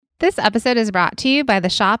This episode is brought to you by the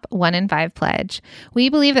Shop 1 in 5 Pledge. We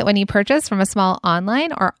believe that when you purchase from a small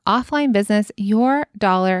online or offline business, your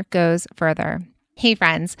dollar goes further. Hey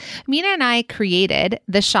friends, Mina and I created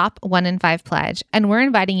the Shop 1 in 5 Pledge, and we're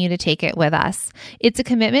inviting you to take it with us. It's a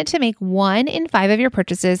commitment to make 1 in 5 of your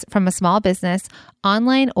purchases from a small business,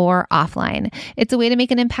 online or offline. It's a way to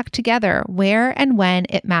make an impact together where and when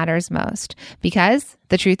it matters most. Because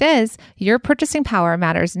the truth is, your purchasing power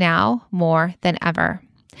matters now more than ever.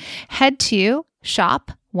 Head to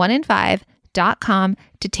shop1in5.com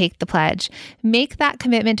to take the pledge. Make that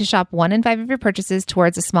commitment to shop 1 in 5 of your purchases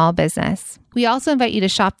towards a small business. We also invite you to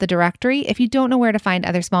shop the directory if you don't know where to find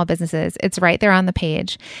other small businesses. It's right there on the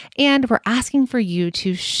page. And we're asking for you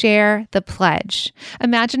to share the pledge.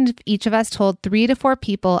 Imagine if each of us told 3 to 4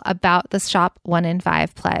 people about the Shop 1 in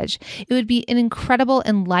 5 Pledge. It would be an incredible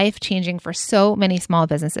and life-changing for so many small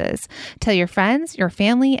businesses. Tell your friends, your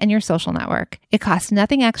family, and your social network. It costs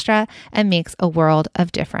nothing extra and makes a world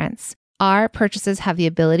of difference. Our purchases have the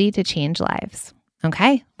ability to change lives.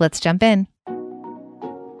 Okay, let's jump in.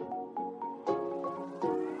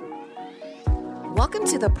 Welcome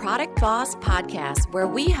to the Product Boss Podcast, where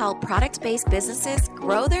we help product-based businesses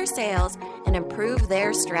grow their sales and improve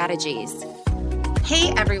their strategies.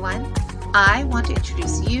 Hey everyone, I want to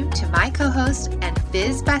introduce you to my co-host and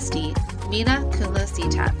biz bestie, Mina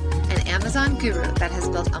Kunlo-Sitep, an Amazon guru that has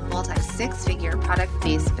built a multi-6-figure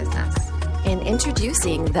product-based business. And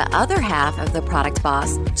introducing the other half of the Product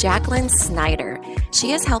Boss, Jacqueline Snyder. She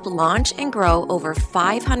has helped launch and grow over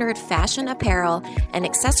 500 fashion apparel and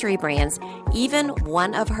accessory brands, even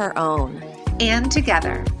one of her own. And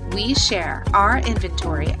together, we share our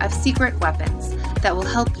inventory of secret weapons that will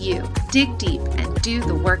help you dig deep and do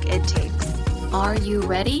the work it takes. Are you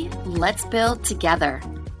ready? Let's build together.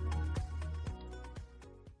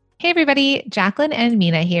 Hey everybody, Jacqueline and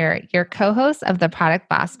Mina here, your co-hosts of the Product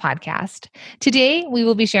Boss Podcast. Today, we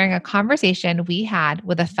will be sharing a conversation we had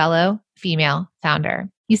with a fellow female founder.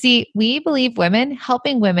 You see, we believe women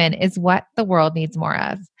helping women is what the world needs more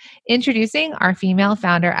of. Introducing our female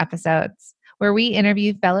founder episodes, where we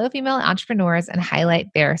interview fellow female entrepreneurs and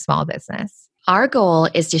highlight their small business. Our goal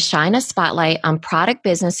is to shine a spotlight on product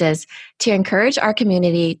businesses to encourage our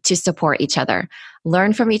community to support each other,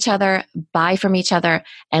 learn from each other, buy from each other,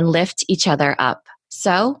 and lift each other up.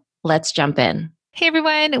 So let's jump in. Hey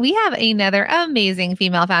everyone, we have another amazing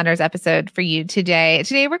female founders episode for you today.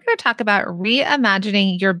 Today, we're going to talk about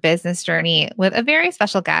reimagining your business journey with a very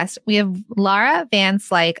special guest. We have Lara Van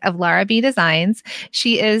Slyke of Lara B Designs.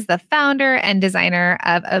 She is the founder and designer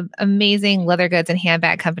of an amazing leather goods and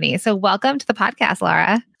handbag company. So welcome to the podcast,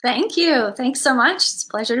 Lara. Thank you. Thanks so much. It's a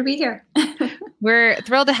pleasure to be here. We're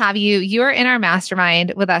thrilled to have you. You're in our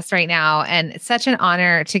mastermind with us right now, and it's such an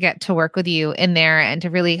honor to get to work with you in there and to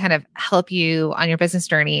really kind of help you on your business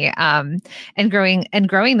journey and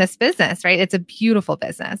growing this business, right? It's a beautiful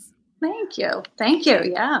business. Thank you. Thank you.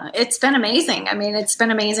 Yeah, it's been amazing. I mean, it's been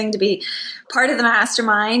amazing to be part of the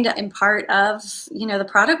mastermind and part of, the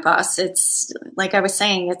Product Boss. It's like I was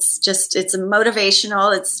saying, it's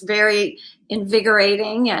motivational. It's very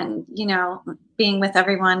invigorating and, being with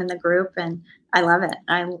everyone in the group, and I love it.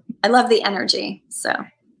 I love the energy. So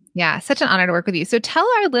yeah, such an honor to work with you. So tell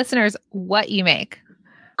our listeners what you make.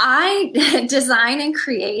 I design and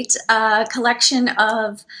create a collection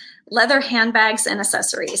of leather handbags and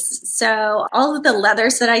accessories. So all of the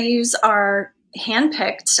leathers that I use are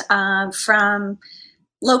handpicked from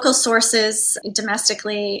local sources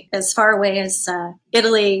domestically, as far away as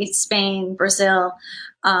Italy, Spain, Brazil.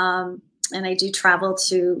 And I do travel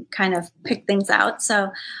to kind of pick things out.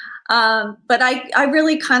 So, but I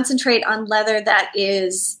really concentrate on leather that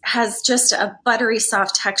has just a buttery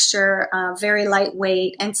soft texture, very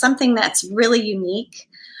lightweight, and something that's really unique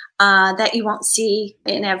that you won't see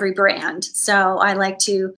in every brand. So I like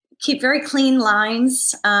to keep very clean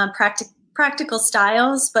lines, practical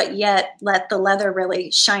styles, but yet let the leather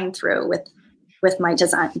really shine through with my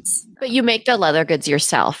designs. But you make the leather goods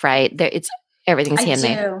yourself, right? Everything's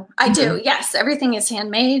handmade. I do. Yes, everything is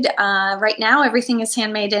handmade. Right now, everything is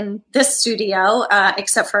handmade in this studio,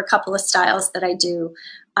 except for a couple of styles that I do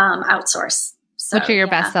outsource. So, which are your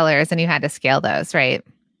best sellers, and you had to scale those, right?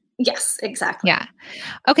 Yes, exactly. Yeah.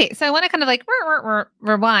 Okay. So I want to kind of like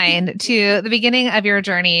rewind to the beginning of your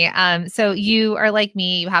journey. So you are like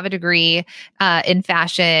me, you have a degree in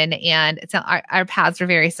fashion, and it's our paths were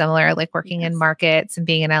very similar, like working in markets and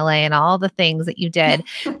being in LA and all the things that you did.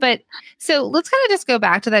 But so let's kind of just go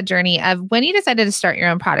back to that journey of when you decided to start your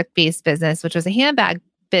own product-based business, which was a handbag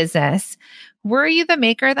business. Were you the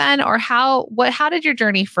maker then, or how did your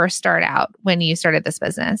journey first start out when you started this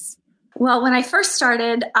business? Well, when I first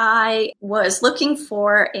started, I was looking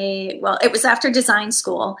for it was after design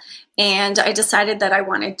school, and I decided that I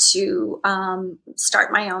wanted to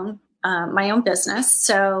start my own business.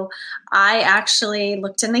 So I actually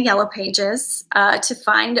looked in the Yellow Pages to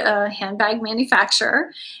find a handbag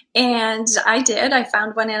manufacturer, and I did. I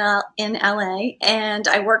found one in LA, and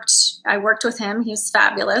I worked with him. He was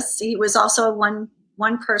fabulous. He was also a one-man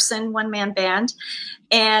band.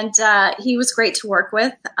 And he was great to work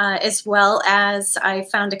with, as well as I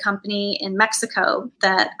found a company in Mexico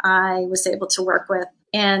that I was able to work with.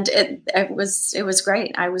 And it was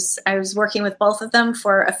great. I was working with both of them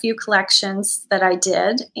for a few collections that I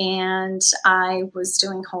did, and I was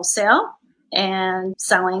doing wholesale and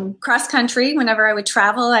selling cross country. Whenever I would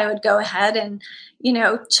travel, I would go ahead and,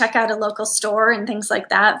 check out a local store and things like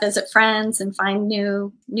that, visit friends and find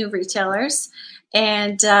new retailers.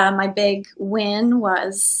 And my big win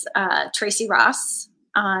was Tracy Ross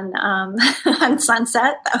on on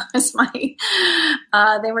Sunset. That was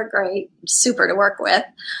they were great, super to work with.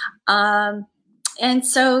 And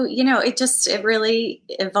so, it really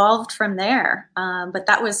evolved from there. But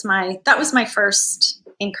that was my first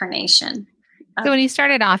incarnation. So when you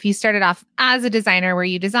started off as a designer where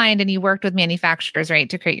you designed and you worked with manufacturers, right,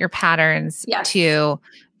 to create your patterns, yes, to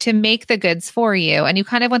make the goods for you. And you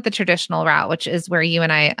kind of went the traditional route, which is where you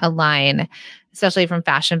and I align, especially from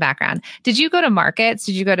fashion background. Did you go to markets?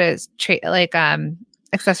 Did you go to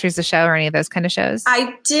Accessories to Show or any of those kind of shows?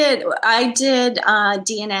 I did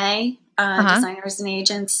DNA. Designers and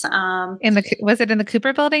agents. Was it in the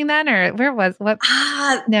Cooper building then, or where was what?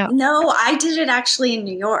 No, I did it actually in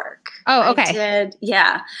New York. Oh, okay. I did,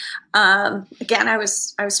 yeah. Again, I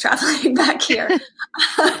was traveling back here.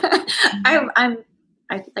 I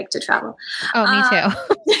like to travel. Oh, me too.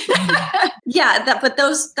 Yeah, that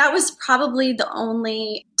was probably the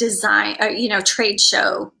only design, trade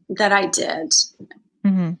show that I did.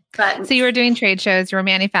 Mm-hmm. But so you were doing trade shows, you were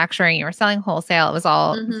manufacturing, you were selling wholesale. It was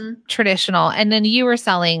all traditional. And then you were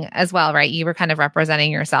selling as well, right? You were kind of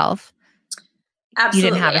representing yourself. Absolutely.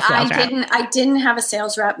 You didn't have a sales rep. I didn't have a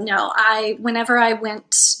sales rep. No, whenever I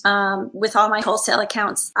went with all my wholesale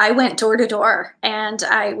accounts, I went door to door, and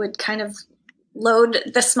I would kind of load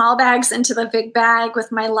the small bags into the big bag with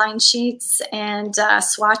my line sheets and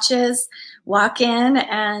swatches, walk in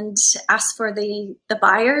and ask for the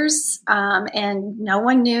buyers. And no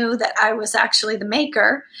one knew that I was actually the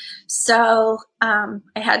maker. So I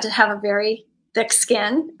had to have a very thick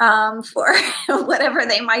skin for whatever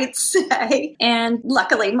they might say. And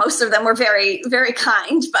luckily, most of them were very, very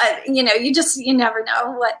kind. But, you never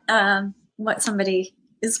know what somebody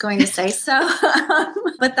is going to say. So,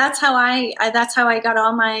 but that's how I got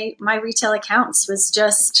all my retail accounts, was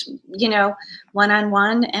just,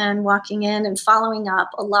 one-on-one and walking in and following up,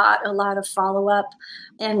 a lot of follow-up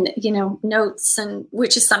and, notes, and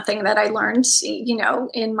which is something that I learned,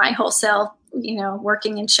 in my wholesale,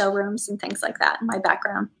 working in showrooms and things like that in my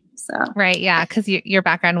background. So. Right. Yeah. Because your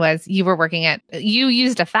background was you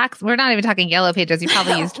used a fax. We're not even talking Yellow Pages. You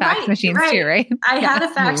probably used fax machines too, right? I had a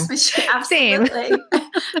fax machine. Absolutely. Same.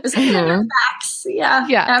 It was a fax. Yeah.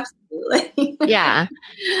 Yeah. Absolutely. Yeah.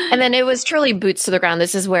 And then it was truly boots to the ground.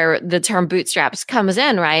 This is where the term bootstraps comes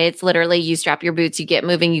in, right? It's literally you strap your boots, you get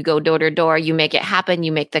moving, you go door to door, you make it happen,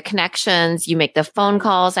 you make the connections, you make the phone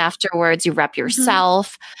calls afterwards, you rep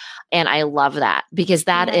yourself. And I love that, because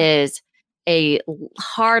that is a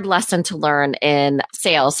hard lesson to learn in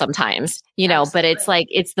sales sometimes, but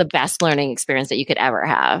it's the best learning experience that you could ever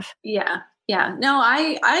have. Yeah. Yeah. No,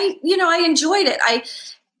 I enjoyed it.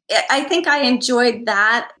 I think I enjoyed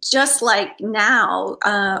that, just like now,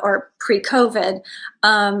 or pre-COVID,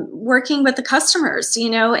 working with the customers,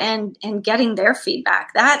 and getting their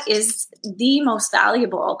feedback. That is the most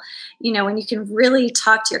valuable, when you can really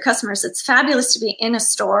talk to your customers. It's fabulous to be in a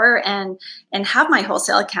store and have my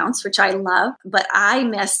wholesale accounts, which I love, but I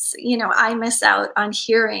miss out on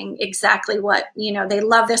hearing exactly what, they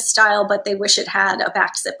love this style, but they wish it had a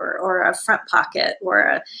back zipper or a front pocket or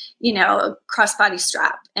a crossbody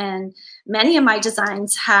strap. And many of my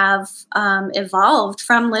designs have evolved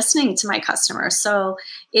from listening to my customers. So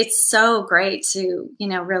it's so great to,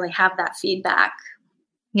 really have that feedback.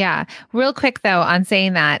 Yeah. Real quick though, on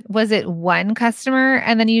saying that, was it one customer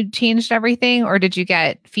and then you changed everything, or did you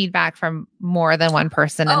get feedback from more than one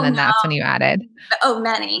person and then that's when you added? Oh,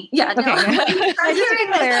 many. Yeah. Okay. No. I just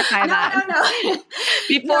want to clarify that. No.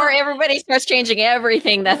 Before everybody starts changing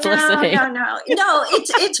everything that's listening. No,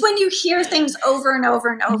 it's when you hear things over and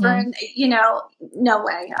over and over and, no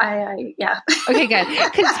way. Yeah. Okay, good.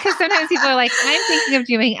 Because sometimes people are like, I'm thinking of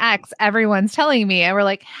doing X. Everyone's telling me. And we're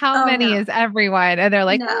like, how many is everyone? And they're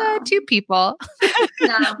like, two people.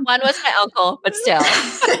 No. One was my uncle, but still.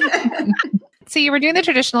 So you were doing the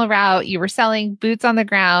traditional route. You were selling boots on the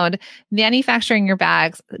ground, manufacturing your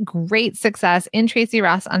bags, great success in Tracy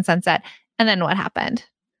Ross on Sunset. And then what happened?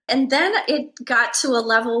 And then it got to a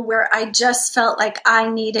level where I just felt like I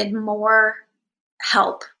needed more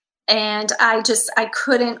help. And I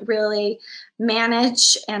couldn't really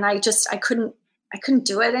manage, and I couldn't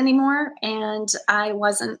do it anymore. And I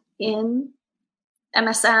wasn't in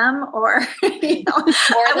MSM or,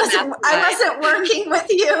 I wasn't working with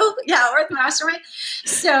you. Yeah. Or the mastermind.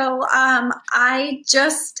 So,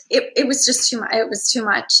 it was just too much. It was too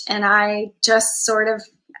much. And I just sort of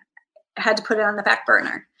had to put it on the back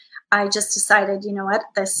burner. I just decided, you know what,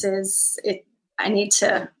 this is it. I need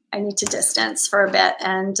to distance for a bit.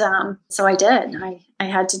 And, so I did. I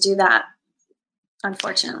had to do that,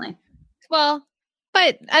 unfortunately. Well,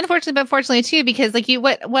 but fortunately too, because like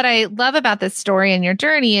what I love about this story and your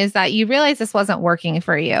journey is that you realize this wasn't working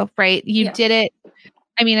for you, right? You did it.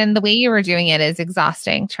 I mean, and the way you were doing it is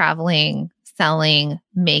exhausting, traveling, selling,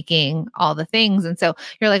 making all the things. And so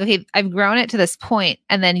you're like, okay, I've grown it to this point.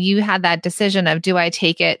 And then you had that decision of, do I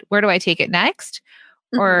take it? Where do I take it next?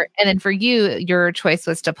 Or, and then for you, your choice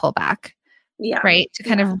was to pull back. Yeah. Right. To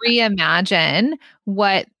kind of reimagine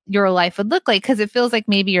what your life would look like. Cause it feels like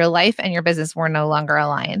maybe your life and your business were no longer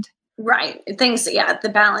aligned. Right.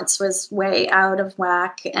 The balance was way out of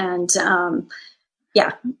whack. And,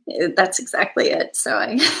 that's exactly it. So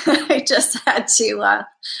I just had to,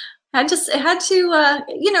 just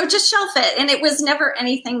shelf it. And it was never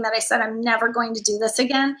anything that I said, I'm never going to do this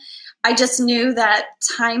again. I just knew that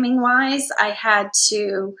timing wise, I had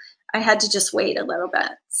to just wait a little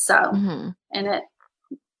bit. So, and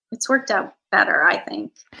it's worked out better, I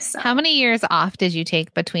think. So. How many years off did you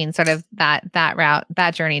take between sort of that route,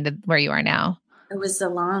 that journey to where you are now? It was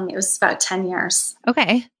about 10 years.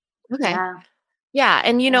 Okay. Yeah.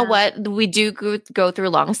 And you know what? We do go through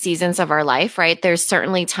long seasons of our life, right? There's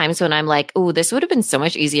certainly times when I'm like, oh, this would have been so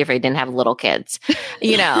much easier if I didn't have little kids,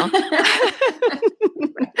 you know?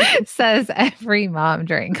 Says every mom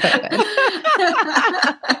during COVID.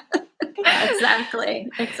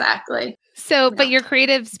 Exactly. So, but your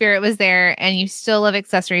creative spirit was there and you still love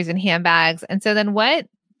accessories and handbags. And so then what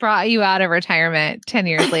brought you out of retirement 10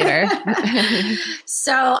 years later?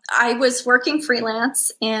 So I was working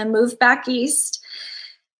freelance and moved back east.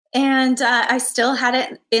 And I still had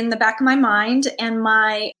it in the back of my mind, and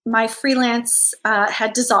my freelance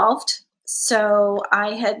had dissolved. So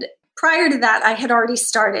prior to that, I had already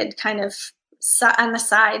started kind of on the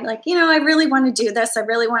side, like, I really want to do this. I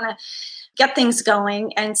really want to get things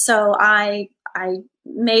going. And so I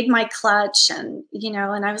made my clutch, and,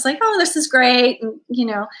 and I was like, oh, this is great. And,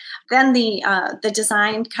 then the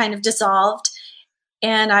design kind of dissolved,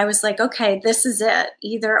 and I was like, okay, this is it.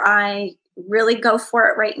 Either I really go for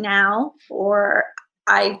it right now, or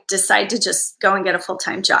I decide to just go and get a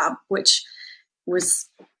full-time job, which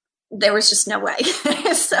there was just no way.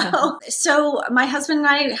 So my husband and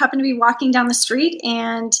I happened to be walking down the street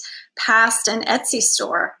and passed an Etsy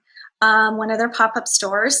store, one of their pop-up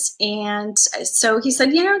stores. And so he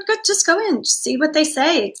said, just go in, see what they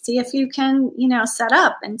say, see if you can, set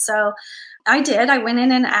up. And so I did. I went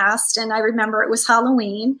in and asked, and I remember it was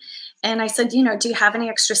Halloween. And I said, do you have any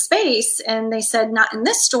extra space? And they said, not in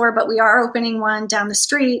this store, but we are opening one down the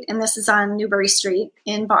street. And this is on Newbury Street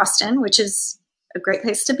in Boston, which is a great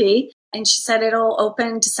place to be. And she said, it'll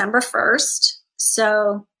open December 1st.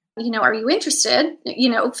 So, are you interested?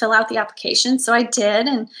 Fill out the application. So I did.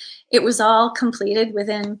 And it was all completed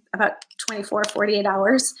within about 24, 48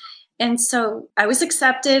 hours. And so I was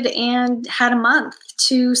accepted and had a month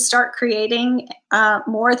to start creating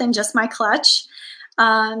more than just my clutch.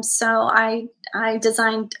 So I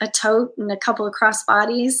designed a tote and a couple of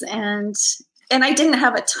crossbodies, and I didn't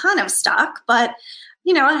have a ton of stock, but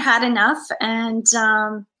I had enough, and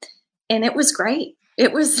it was great.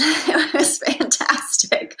 It was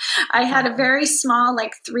fantastic. I had a very small,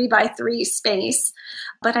 3x3 space,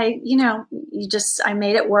 but I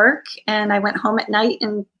made it work, and I went home at night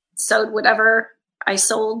and sewed whatever I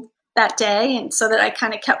sold that day, and so that I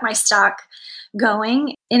kind of kept my stock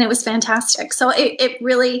going, and it was fantastic. So it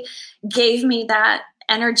really gave me that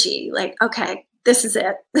energy, like, okay, this is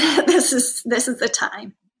it. This is the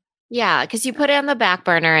time. Yeah, because you put it on the back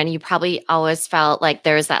burner, and you probably always felt like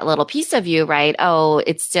there's that little piece of you, right? Oh,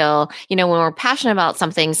 it's still, when we're passionate about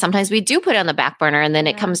something, sometimes we do put it on the back burner, and then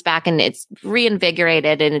it comes back and it's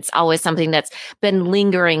reinvigorated, and it's always something that's been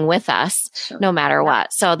lingering with us no matter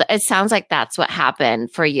what. So it sounds like that's what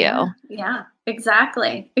happened for you. Yeah,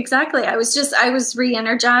 exactly. I was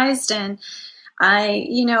re-energized, and I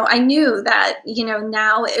knew that,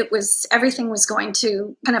 now everything was going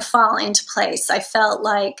to kind of fall into place. I felt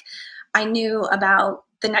like I knew about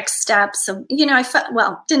the next steps of,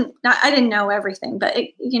 I didn't know everything, but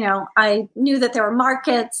I knew that there were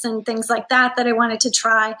markets and things like that I wanted to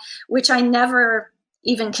try, which I never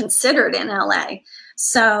even considered in LA.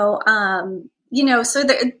 So,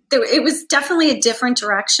 it was definitely a different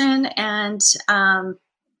direction, and a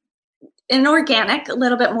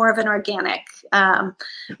little bit more of an organic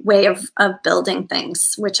way of building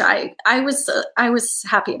things, which I was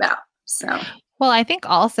happy about. So. Well, I think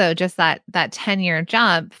also just that 10-year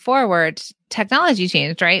jump forward, technology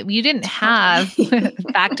changed, right? You didn't have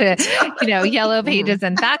back to, yellow pages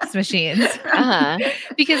and fax machines.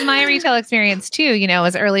 Because my retail experience too,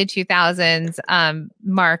 was early 2000s,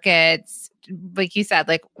 markets, like you said,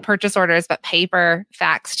 like purchase orders, but paper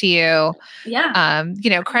fax to you. Yeah.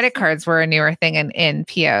 Credit cards were a newer thing in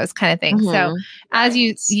POs kind of thing. Mm-hmm. So as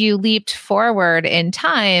you leaped forward in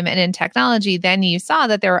time and in technology, then you saw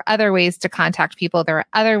that there were other ways to contact people. There were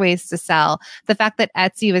other ways to sell. The fact that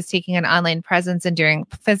Etsy was taking an online presence and doing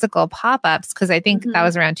physical pop-ups, because I think that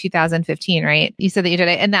was around 2015, right? You said that you did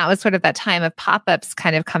it. And that was sort of that time of pop-ups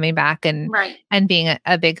kind of coming back and being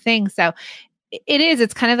a big thing. So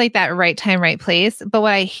it's kind of like that right time, right place. But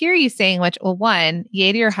what I hear you saying, which, well, one,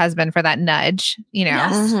 yay to your husband for that nudge,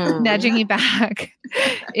 nudging you back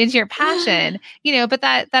into your passion, but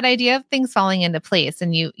that idea of things falling into place,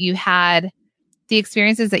 and you had the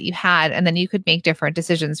experiences that you had, and then you could make different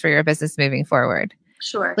decisions for your business moving forward.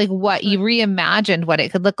 Sure. Like what you reimagined what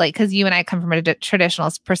it could look like. Because you and I come from a traditional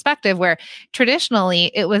perspective where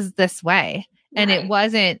traditionally it was this way. And it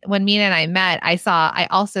wasn't, when Mina and I met, I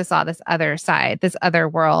also saw this other side, this other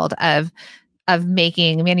world of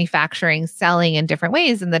making, manufacturing, selling in different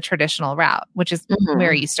ways in the traditional route, which is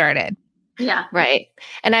where you started. Yeah. Right.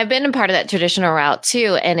 And I've been a part of that traditional route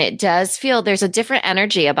too. And it does feel there's a different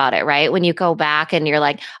energy about it, right? When you go back and you're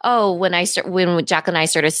like, oh, when Jack and I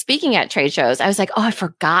started speaking at trade shows, I was like, oh, I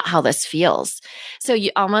forgot how this feels. So you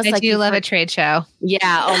almost I do love a trade show.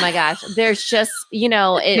 Yeah. Oh my gosh. There's just,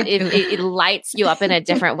 it lights you up in a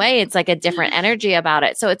different way. It's like a different energy about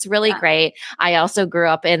it. So it's really great. I also grew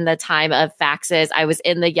up in the time of faxes. I was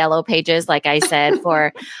in the yellow pages, like I said,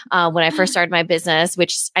 for when I first started my business,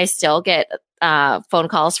 which I still get phone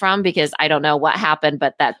calls from, because I don't know what happened,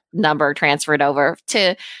 but that number transferred over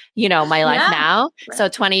to, my life now. Right. So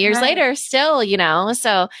 20 years later, still,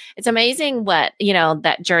 so it's amazing what,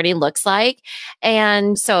 that journey looks like.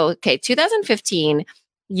 And so, 2015,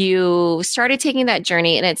 you started taking that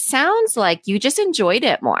journey, and it sounds like you just enjoyed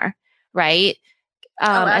it more, right?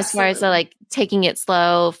 As far as taking it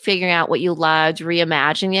slow, figuring out what you loved,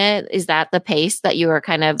 reimagining it. Is that the pace that you were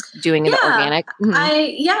kind of doing in the organic? Mm-hmm.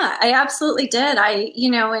 I absolutely did.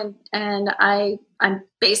 I'm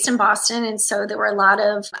based in Boston. And so there were a lot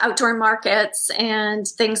of outdoor markets and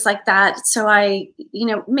things like that. So I,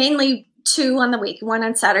 mainly 2 on the week, 1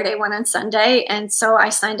 on Saturday, 1 on Sunday. And so I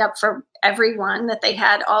signed up for every one that they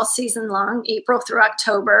had all season long, April through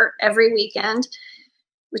October, every weekend,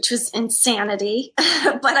 which was insanity,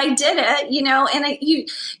 but I did it,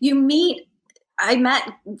 I met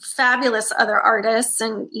fabulous other artists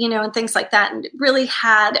and things like that, and really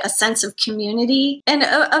had a sense of community and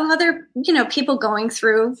of other, people going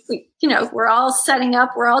through, we're all setting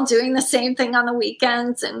up, we're all doing the same thing on the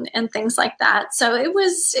weekends and things like that. So it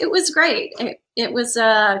was great. It was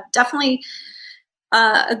definitely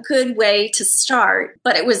a good way to start,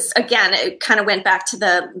 but it was, again, it kind of went back to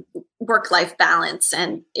the work-life balance,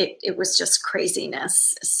 and it was just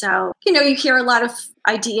craziness. So, you hear a lot of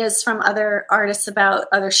ideas from other artists about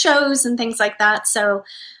other shows and things like that. So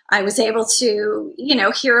I was able to,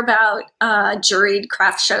 hear about juried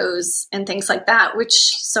craft shows and things like that,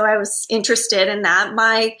 so I was interested in that.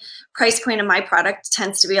 My price point of my product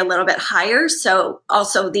tends to be a little bit higher. So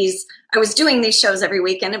also I was doing these shows every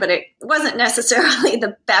weekend, but it wasn't necessarily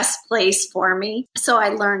the best place for me. So I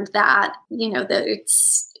learned that, that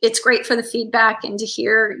it's great for the feedback and to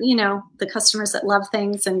hear, the customers that love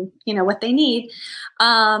things and, what they need.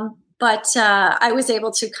 But I was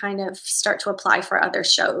able to kind of start to apply for other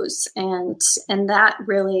shows, and that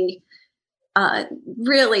really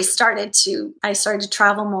started to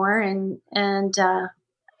travel more, and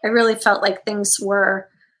I really felt like things were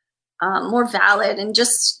more valid and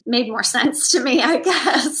just made more sense to me, I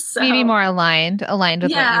guess. So, maybe more aligned with what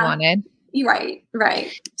you wanted.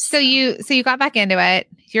 Right. So you got back into it.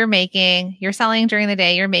 You're selling during the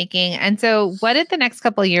day, you're making. And so what did the next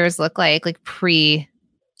couple of years look like pre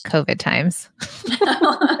COVID times.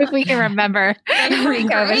 If we can remember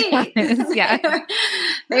pre-COVID times. Yeah.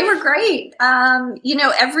 They were great.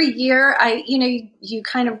 Every year you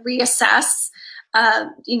kind of reassess.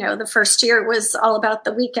 The first year was all about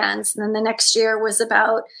the weekends. And then the next year was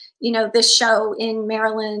about, this show in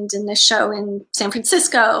Maryland and this show in San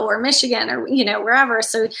Francisco or Michigan or, wherever.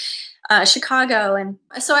 So Chicago. And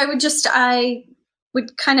so I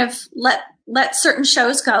would kind of let certain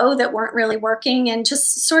shows go that weren't really working and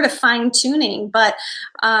just sort of fine tuning. But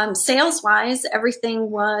sales wise,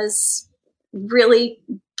 everything was really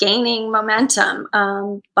gaining momentum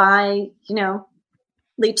by,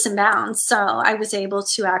 leaps and bounds. So I was able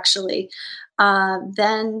to actually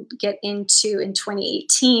then get into, in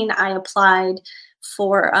 2018, I applied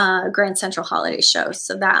for a Grand Central Holiday Show.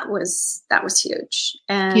 So that was huge.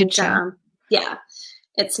 And huge show.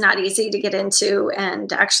 It's not easy to get into.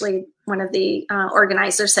 And actually one of the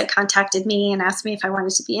organizers had contacted me and asked me if I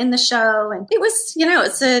wanted to be in the show. And it was,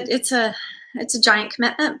 it's a giant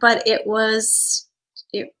commitment, but it was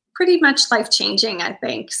pretty much life-changing, I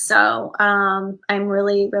think. So I'm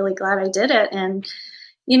really, really glad I did it. And,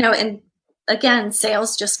 and again,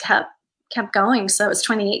 sales just kept going. So it was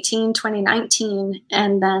 2018, 2019,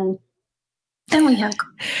 and then we have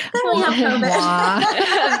COVID.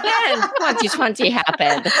 Again, 2020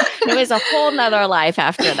 happened. It was a whole nother life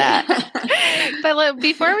after that. But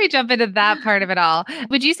before we jump into that part of it all,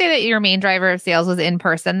 would you say that your main driver of sales was in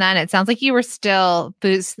person then? It sounds like you were still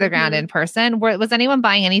boots to the ground in person. Was anyone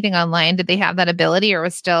buying anything online? Did they have that ability, or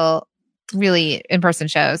was still really in-person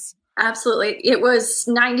shows? Absolutely. It was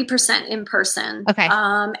 90% in person. Okay.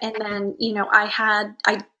 And then,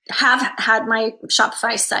 I have had my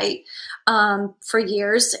Shopify site for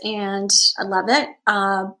years and I love it.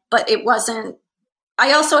 But it wasn't,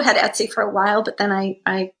 I also had Etsy for a while, but then I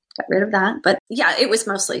got rid of that. But yeah, it was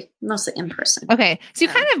mostly in person. Okay. So you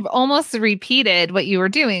kind of almost repeated what you were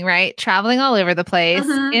doing, right? Traveling all over the place,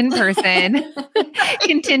 in person,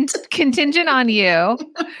 contingent on you.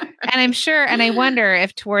 And I'm sure, and I wonder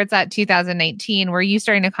if towards that 2019, were you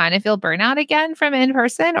starting to kind of feel burnout again from in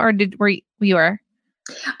person, or were you?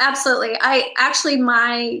 Absolutely.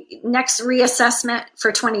 My next reassessment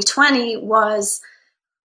for 2020 was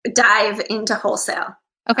dive into wholesale.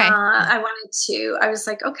 Okay. I was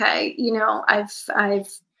like, okay,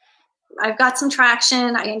 I've got some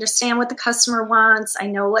traction. I understand what the customer wants. I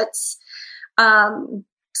know what's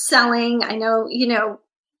selling. I know,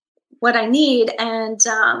 what I need. And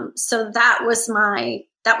so that was my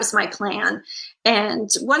plan. And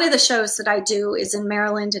one of the shows that I do is in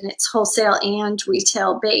Maryland, and it's wholesale and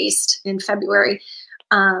retail based in February.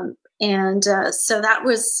 So that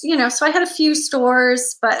was, so I had a few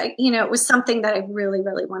stores, but it was something that I really,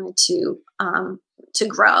 really wanted to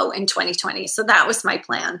grow in 2020. So that was my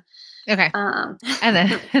plan. Okay. And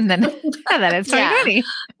then it's 2020. Yeah.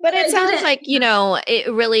 But it sounds like,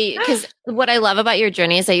 it really, because what I love about your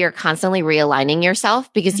journey is that you're constantly realigning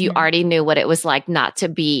yourself because you already knew what it was like not to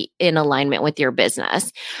be in alignment with your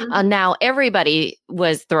business. Now everybody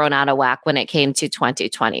was thrown out of whack when it came to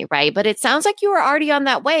 2020, right? But it sounds like you were already on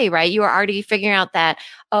that way, right? You were already figuring out that,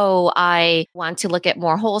 I want to look at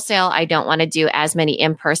more wholesale. I don't want to do as many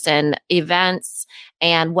in-person events.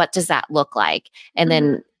 And what does that look like? And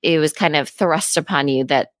then it was kind of thrust upon you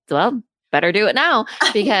that, well, better do it now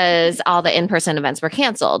because all the in-person events were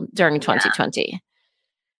canceled during 2020.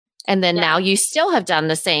 And then now you still have done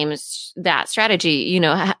the same, that strategy,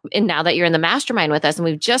 and now that you're in the mastermind with us and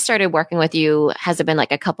we've just started working with you, has it been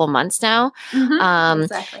like a couple months now?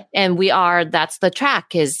 Exactly. And that's the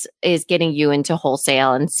track is getting you into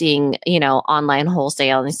wholesale and seeing, online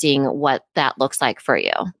wholesale and seeing what that looks like for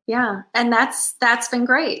you. Yeah. And that's been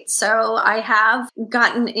great. So I have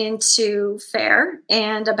gotten into Fair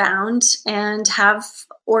and Abound and have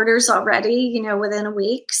orders already, within a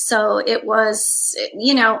week. So it was,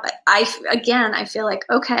 I feel like,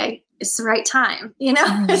 okay, it's the right time,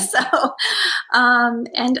 So,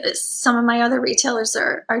 and some of my other retailers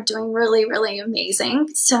are doing really, really amazing.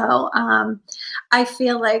 So, I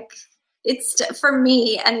feel like it's for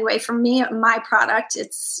me, my product,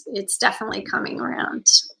 it's definitely coming around.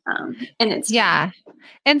 And it's,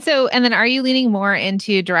 And then are you leaning more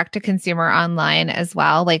into direct to consumer online as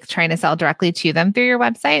well? Like trying to sell directly to them through your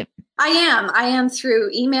website? I am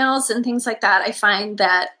through emails and things like that. I find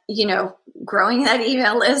that, growing that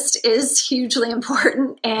email list is hugely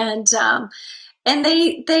important. And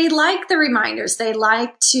they like the reminders. They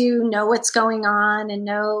like to know what's going on and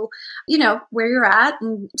know, where you're at.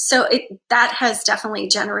 And so that has definitely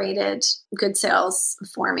generated good sales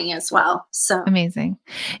for me as well. So amazing.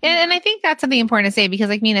 And I think that's something important to say because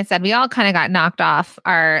like Mina said, we all kind of got knocked off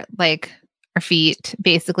our our feet.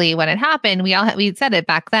 Basically, when it happened, we said it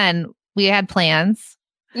back then. We had plans.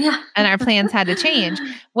 Yeah. And our plans had to change.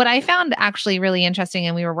 What I found actually really interesting,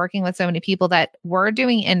 and we were working with so many people that were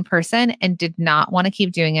doing in person and did not want to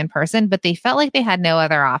keep doing in person, but they felt like they had no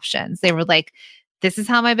other options. They were like, this is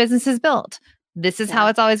how my business is built. This is how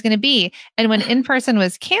it's always going to be. And when in person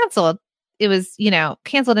was canceled, it was,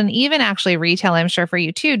 canceled. And even actually retail, I'm sure for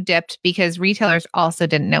you too, dipped because retailers also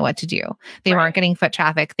didn't know what to do. They weren't getting foot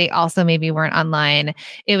traffic. They also maybe weren't online.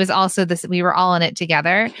 It was also this, we were all in it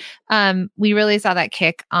together. We really saw that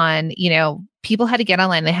kick on, people had to get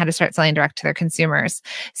online. They had to start selling direct to their consumers.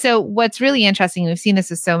 So what's really interesting, we've seen this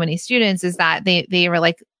with so many students, is that they were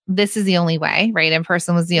like, this is the only way, right? In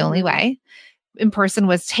person was the only way. In person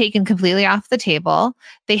was taken completely off the table.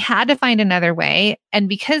 They had to find another way. And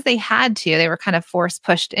because they had to, they were kind of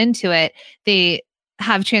pushed into it. They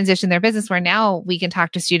have transitioned their business where now we can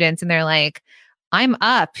talk to students and they're like, I'm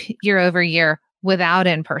up year over year without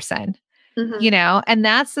in person, and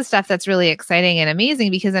that's the stuff that's really exciting and amazing,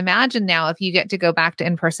 because imagine now if you get to go back to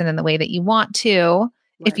in person in the way that you want to,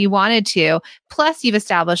 if you wanted to, plus you've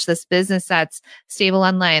established this business that's stable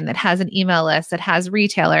online, that has an email list, that has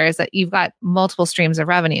retailers, that you've got multiple streams of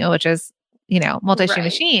revenue, which is, multi-stream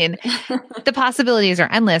machine. The possibilities are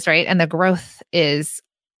endless, right? And the growth is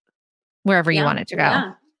wherever you want it to go.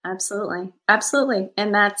 Yeah, absolutely. Absolutely.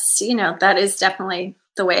 And that's, that is definitely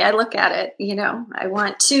the way I look at it. I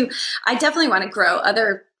definitely want to grow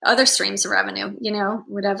other streams of revenue,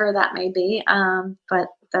 whatever that may be. But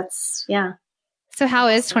that's, So how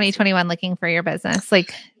is 2021 looking for your business?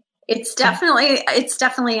 Like it's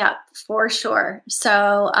definitely up for sure.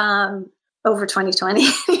 So, over 2020.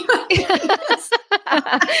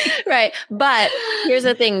 Right. But here's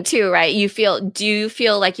the thing too, right? Do you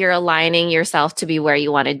feel like you're aligning yourself to be where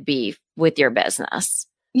you want to be with your business?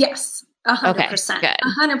 Yes. 100%. Okay, good.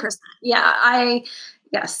 100%. Yeah.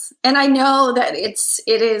 Yes. And I know that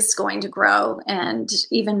it is going to grow, and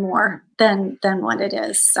even more than what it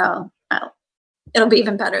is. So it'll be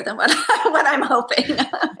even better than what I'm hoping.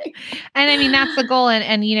 And I mean, that's the goal.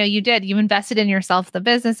 And you invested in yourself, the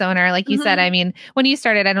business owner, like you said. I mean, when you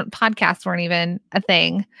started, podcasts weren't even a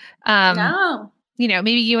thing. No.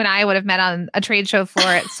 Maybe you and I would have met on a trade show floor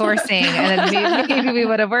at sourcing, and then maybe we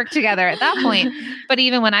would have worked together at that point. But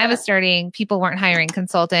even when I was starting, people weren't hiring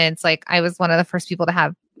consultants. Like I was one of the first people to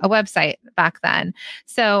have a website back then.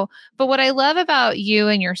 So, but what I love about you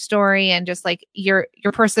and your story, and just like your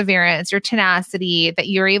perseverance, your tenacity, that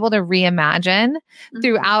you're able to reimagine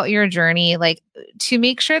throughout your journey, like to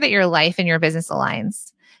make sure that your life and your business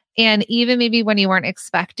aligns. And even maybe when you weren't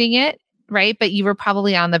expecting it, right? But you were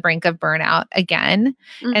probably on the brink of burnout again.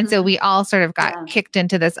 And so we all sort of got kicked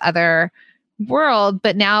into this other world.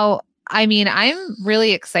 But now, I mean, I'm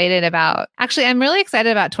really excited about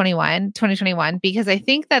 2021, because I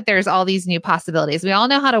think that there's all these new possibilities. We all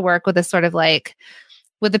know how to work with this sort of like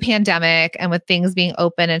with the pandemic and with things being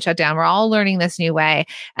open and shut down. We're all learning this new way.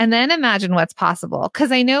 And then imagine what's possible.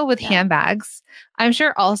 Because I know with handbags, I'm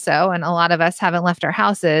sure also, and a lot of us haven't left our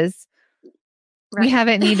houses, we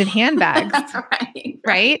haven't needed handbags,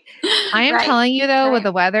 right? I am telling you though, with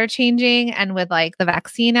the weather changing and with like the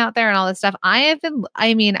vaccine out there and all this stuff, I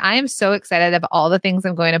am so excited of all the things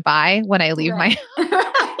I'm going to buy when I leave my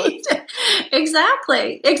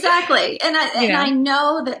Exactly. And I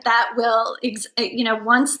know that will,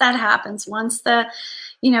 once that happens, once the,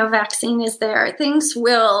 vaccine is there, things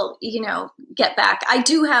will, get back. I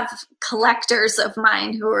do have collectors of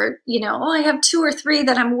mine who are, I have 2 or 3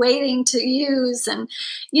 that I'm waiting to use. And,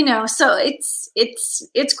 so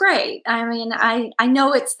it's great. I mean, I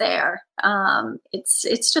know it's there.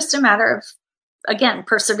 It's just a matter of, again,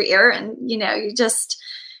 persevere, and, you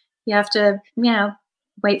have to,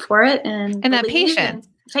 wait for it and that patience.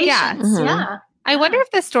 Yeah. I wonder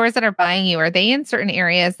if the stores that are buying you, are they in certain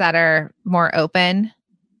areas that are more open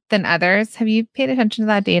than others? Have you paid attention to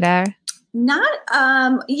that data? Not,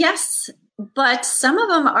 yes, but some of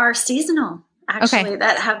them are seasonal, actually,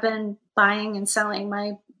 that have been buying and selling.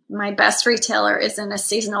 My best retailer is in a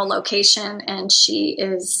seasonal location, and she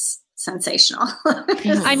is sensational.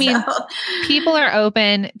 I mean, people are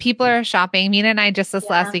open, people are shopping. Mina and I just this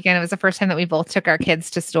last weekend, it was the first time that we both took our kids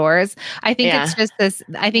to stores. I think it's just this,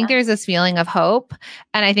 I think there's this feeling of hope,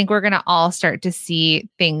 and I think we're going to all start to see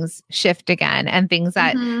things shift again, and things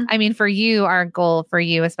that, I mean, for you, our goal for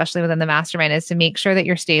you, especially within the mastermind, is to make sure that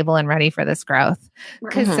you're stable and ready for this growth,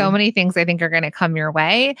 because so many things I think are going to come your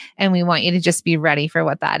way, and we want you to just be ready for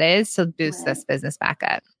what that is to boost this business back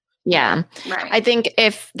up. Yeah. Right. I think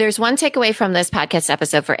if there's one takeaway from this podcast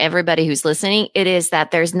episode for everybody who's listening, it is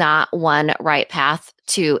that there's not one right path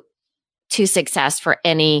to success for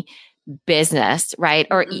any business, right?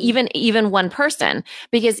 Or even one person,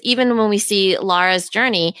 because even when we see Lara's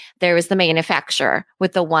journey, there was the manufacturer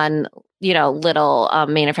with the one, little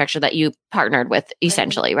manufacturer that you partnered with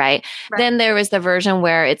essentially, right? Then there was the version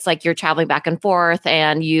where it's like you're traveling back and forth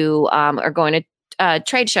and you are going to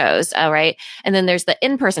trade shows, right? And then there's the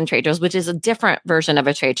in-person trade shows, which is a different version of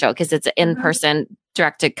a trade show because it's an in-person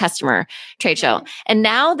direct-to-customer trade show. And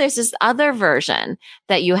now there's this other version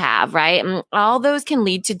that you have, right? And all those can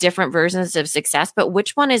lead to different versions of success, but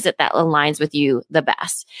which one is it that aligns with you the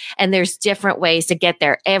best? And there's different ways to get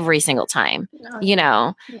there every single time,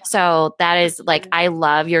 So that is like, I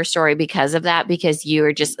love your story because of that, because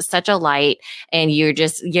you're just such a light and you're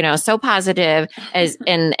just, so positive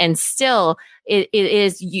and still it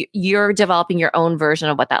is, you're developing your own version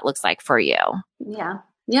of what that looks like for you. Yeah.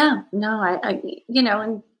 Yeah, no, I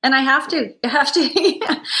and I have to have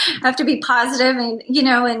to be positive and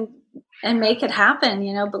make it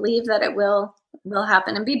happen, believe that it will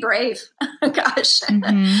happen and be brave. Gosh,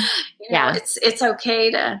 it's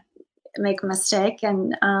okay to make a mistake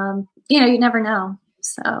and, you never know.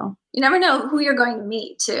 So you never know who you're going to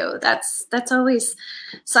meet too. That's always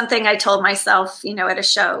something I told myself, at a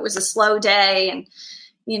show. It was a slow day and,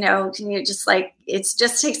 you just like, it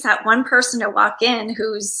just takes that one person to walk in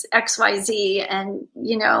who's XYZ and,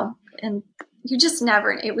 and you just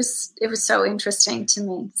never, it was so interesting to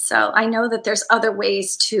me. So I know that there's other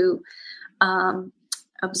ways to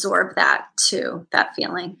absorb that too, that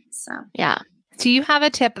feeling. So, yeah. Do you have a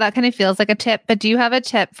tip that kind of feels like a tip, but do you have a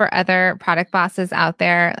tip for other product bosses out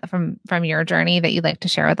there from your journey that you'd like to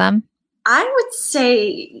share with them? I would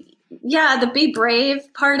say, the be brave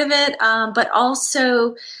part of it. But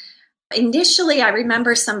also initially I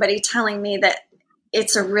remember somebody telling me that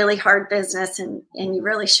it's a really hard business and you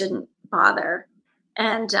really shouldn't bother.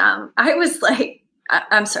 And I was like,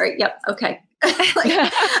 I'm sorry. Yep. Okay. I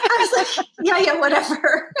was like, yeah,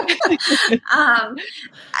 whatever.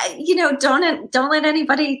 Don't let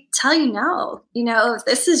anybody tell you no. If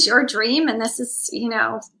this is your dream and this is,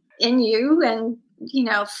 in you and,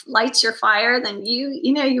 lights your fire, then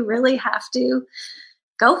you really have to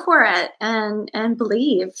go for it and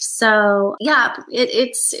believe. So yeah,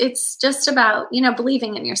 it's just about,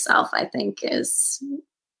 believing in yourself, I think is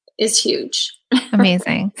huge.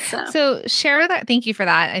 Amazing. So share that. Thank you for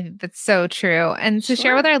that. That's so true. And so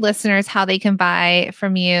share with our listeners how they can buy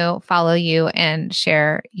from you, follow you, and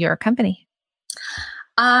share your company.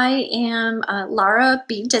 I am Lara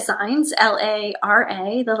B Designs,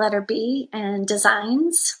 Lara, the letter B, and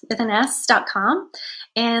designs with an S.com,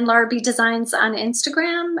 and Lara B Designs on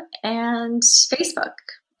Instagram and Facebook.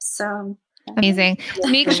 So amazing.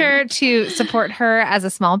 Make sure to support her as a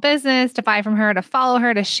small business, to buy from her, to follow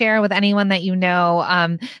her, to share with anyone that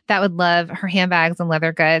that would love her handbags and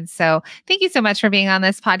leather goods. So thank you so much for being on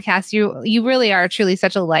this podcast. You really are truly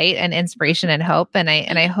such a light and inspiration and hope. And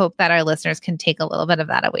I hope that our listeners can take a little bit of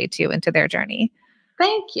that away too into their journey.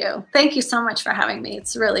 Thank you. Thank you so much for having me.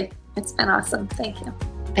 It's been awesome. Thank you.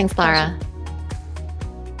 Thanks, Lara.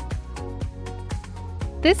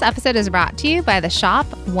 This episode is brought to you by the Shop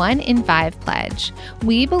 1 in 5 Pledge.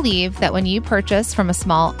 We believe that when you purchase from a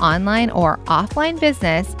small online or offline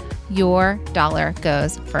business, your dollar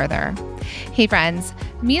goes further. Hey friends,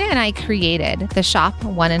 Mina and I created the Shop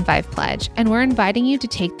 1 in 5 Pledge, and we're inviting you to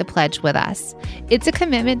take the pledge with us. It's a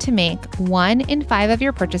commitment to make 1 in 5 of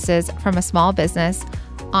your purchases from a small business,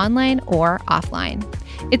 online or offline.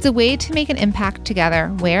 It's a way to make an impact together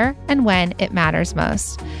where and when it matters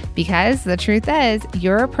most. Because the truth is,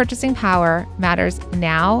 your purchasing power matters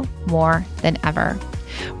now more than ever.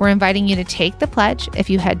 We're inviting you to take the pledge if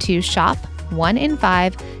you head to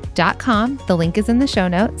shop1in5.com. The link is in the show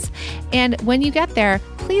notes. And when you get there,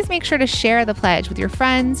 please make sure to share the pledge with your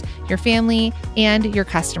friends, your family, and your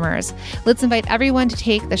customers. Let's invite everyone to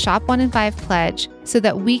take the Shop 1 in 5 pledge so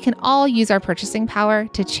that we can all use our purchasing power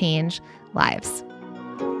to change lives.